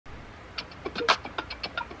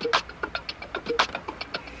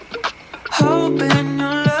hoping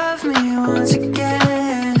you'll love me once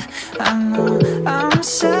again. I know I'm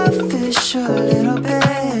selfish a little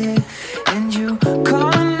bit, and you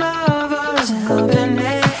calling love wasn't helping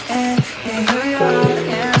it. Here we are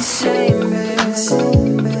in the same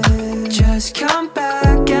bed. Just come back,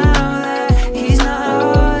 I know that he's not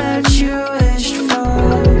all that you wished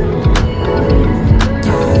for.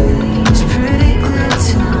 Yeah, it's pretty clear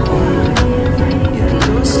to me you're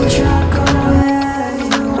losing track of where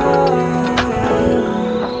you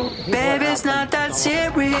are. Baby, it's not that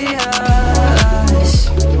serious.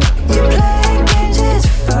 You're playing games, it's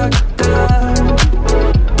fucked up.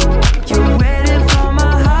 You're waiting for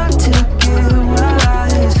my heart to get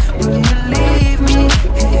wise. Will you leave me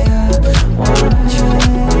here? Wanna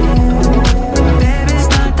dream? Baby, it's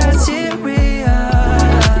not that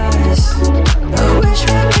serious. I wish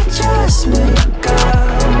we could just make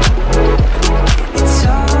up. It's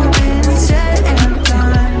all been said and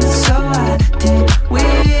done, so why did we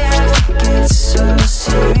have to get so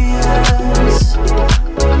serious?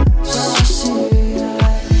 So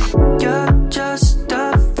serious. You're just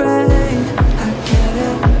afraid, I get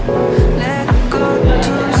it. Let go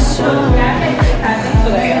too soon.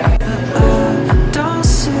 Don't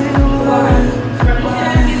say why,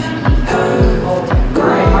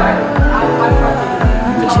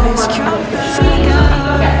 just come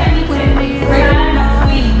back with me.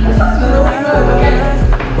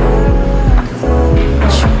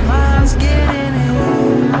 Your mind's getting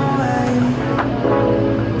in the way.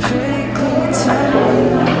 Pretty clear to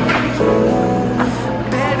me,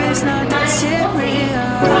 baby, it's not that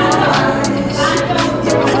serious.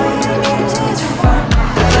 You're playing games, it's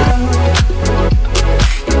fucked up.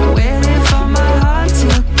 You're waiting for my heart to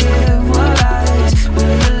give wise.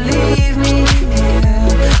 Will you leave me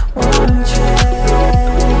here? Wanna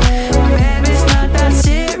trade? Baby, it's not that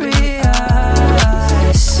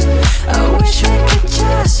serious. I wish we could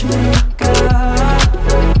just make up.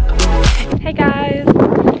 Hey guys,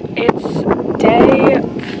 it's day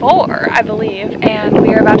 4, I believe, and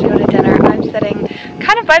we are about to go to dinner. I'm sitting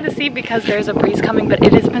kind of by the sea because there's a breeze coming, but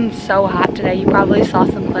it has been so hot today. You probably saw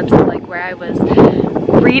some clips of like where I was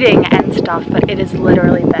reading and stuff, but it has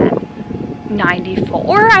literally been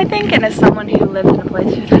 94, I think, and as someone who lives in a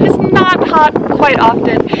place that is not hot quite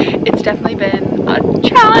often, it's definitely been a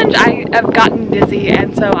challenge. I have gotten dizzy,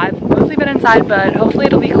 and so I've mostly been inside, but hopefully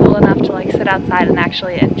it'll be cool enough to like sit outside and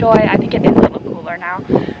actually enjoy. I think it is a little cooler now,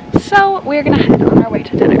 so we're gonna head on our way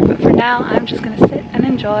to dinner, but for now I'm just gonna sit and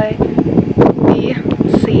enjoy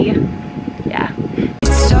the sea. Yeah.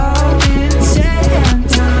 It's all been said and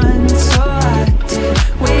done, so why did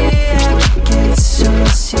we have to get so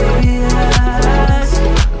serious?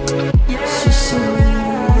 So serious. I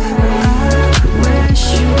wish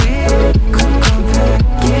we could go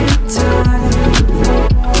back in time.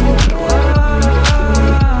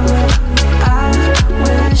 I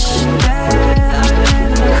wish that I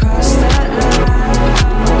never crossed that line.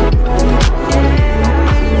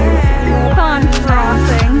 Fun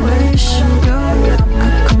crossing. Wish you could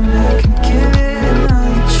come back and give it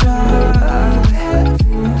another try.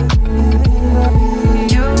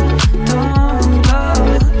 You don't know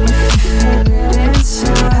if you feel it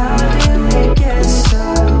inside. How did we get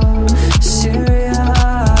so serious?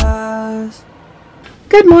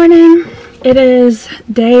 Good morning. It is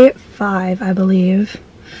day 5, I believe.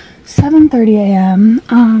 7:30 a.m.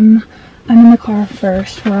 I'm in the car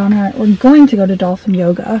first. We're going to go to dolphin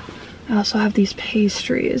yoga. I also have these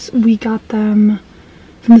pastries. We got them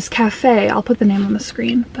from this cafe. I'll put the name on the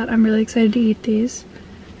screen, but I'm really excited to eat these.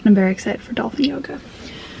 And I'm very excited for dolphin yoga.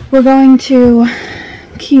 We're going to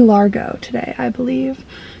Key Largo today, I believe.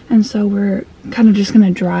 And so we're kind of just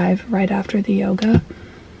gonna drive right after the yoga.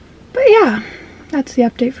 But yeah, that's the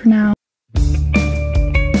update for now.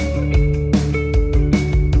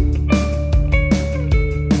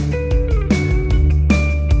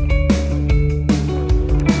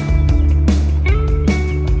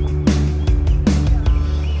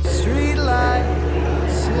 Streetlight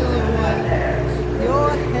silhouette, your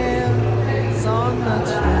hands on the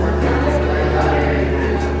chair.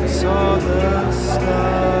 Saw the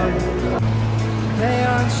stars, they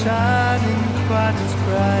aren't shining quite as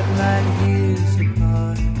bright 9 years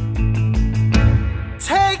apart.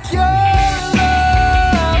 Take your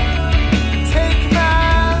love, take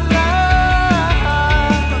my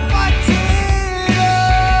life. If I did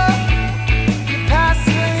you pass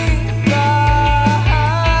me by.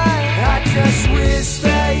 I just wish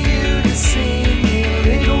that you'd have seen me a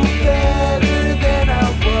little better than I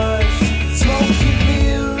was. Smoking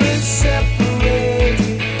mirrors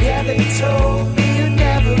separated, yeah, they told me you'd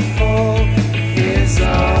never fall. There's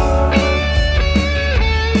arms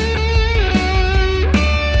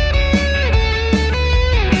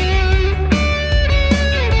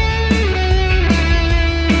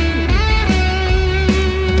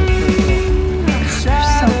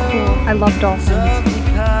I love dolphins.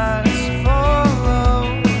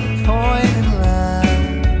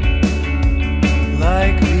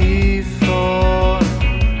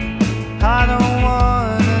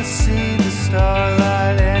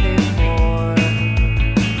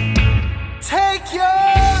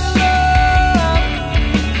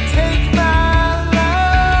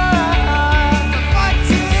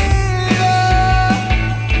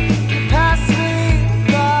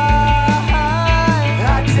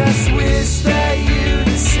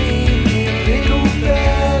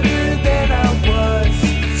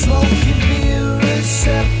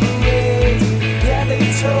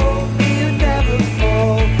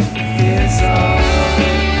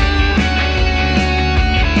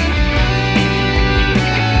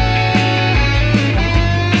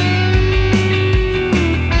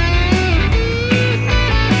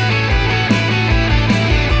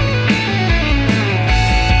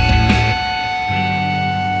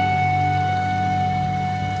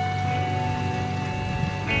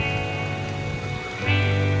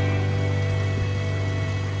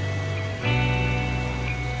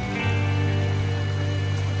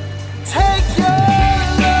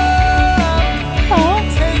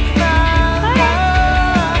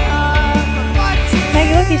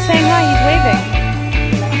 He's saying hi, he's waving.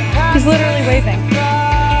 He's literally waving.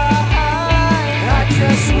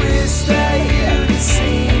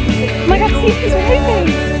 Oh my god, see, he's waving.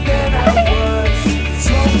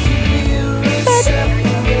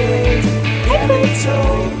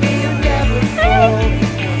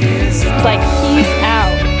 It's like, peace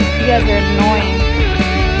out. You guys are annoying.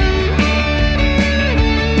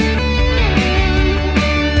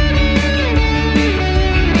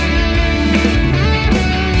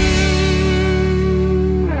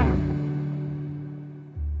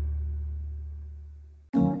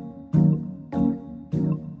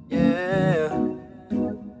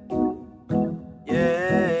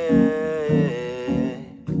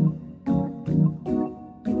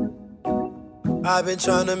 I've been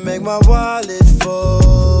trying to make my wallet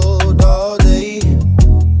fold all day.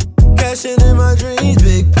 Cashing in my dreams,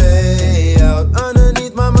 big payout.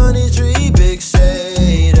 Underneath my money tree, big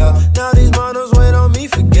shade out. Now these models wait on me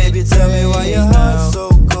for baby. Tell me why your heart's so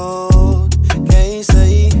cold. Can't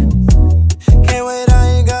say, can't wait, I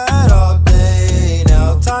ain't got all day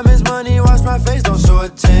now. Time is money, watch my face, don't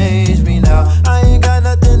shortchange me now. I ain't got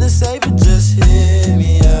nothing to say, but just hear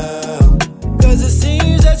me out. Cause it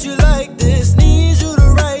seems that you like this, need you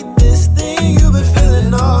to write this thing you've been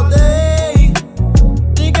feeling all day.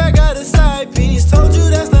 Think I got a side piece, told you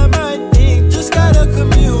that's not my thing, just gotta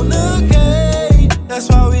communicate. That's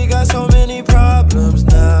why we got so many problems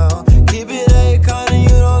now. Keep it A-con and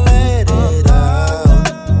you don't let it out.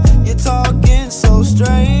 You're talking so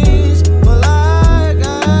strange, well I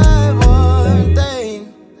got one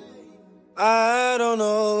thing. I don't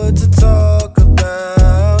know what to talk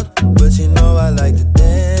about, but you know I like to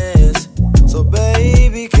dance. So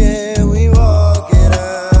baby, can we walk it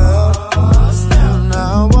out?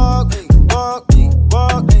 Now walk, walk,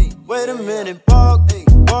 walk. Wait a minute, walk,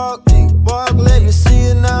 walk, walk. Let me see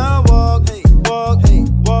it now. Walk, walk,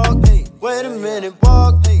 walk. Wait a minute,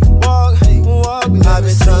 walk, walk, walk. I've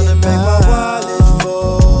been trying to make my wallet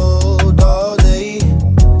fold all day.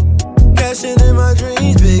 Cashing in my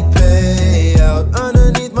dreams, big payout.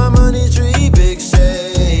 Underneath my money tree, big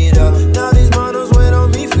shade out. Now these models wait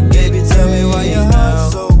on me for baby. Tell me why your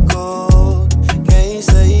heart's so cold. Can't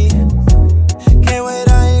say, can't wait,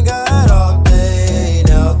 I ain't got all day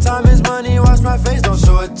now. Time is money, watch my face, don't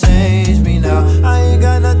shortchange me now. I ain't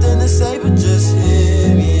got nothing to say, but just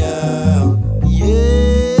hear me out.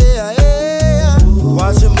 Yeah, yeah.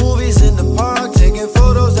 Watching movies in the park, taking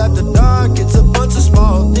photos after dark. It's a bunch of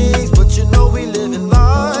small things, but you know we live in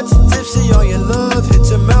large. Tipsy on your love, hit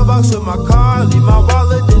your mailbox with my car. Leave my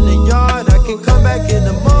wallet in the yard, I can come back in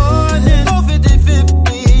the morning. Go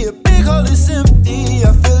 50-50, a big hole is empty.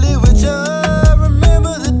 I feel it with you.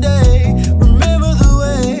 Remember the day, remember the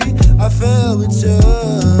way I felt with you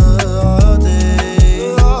all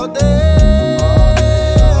day, all day, all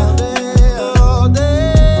day, all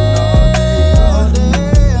day, all day,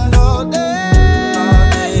 all day,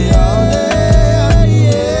 all day,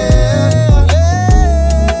 yeah,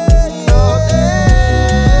 all day,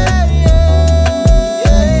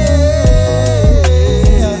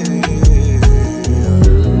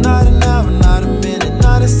 not an hour, not a minute,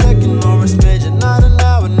 not a second, nor a smidgen. Not an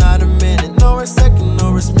hour, not a minute, nor a second,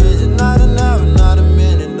 nor a smidgen. Not an hour.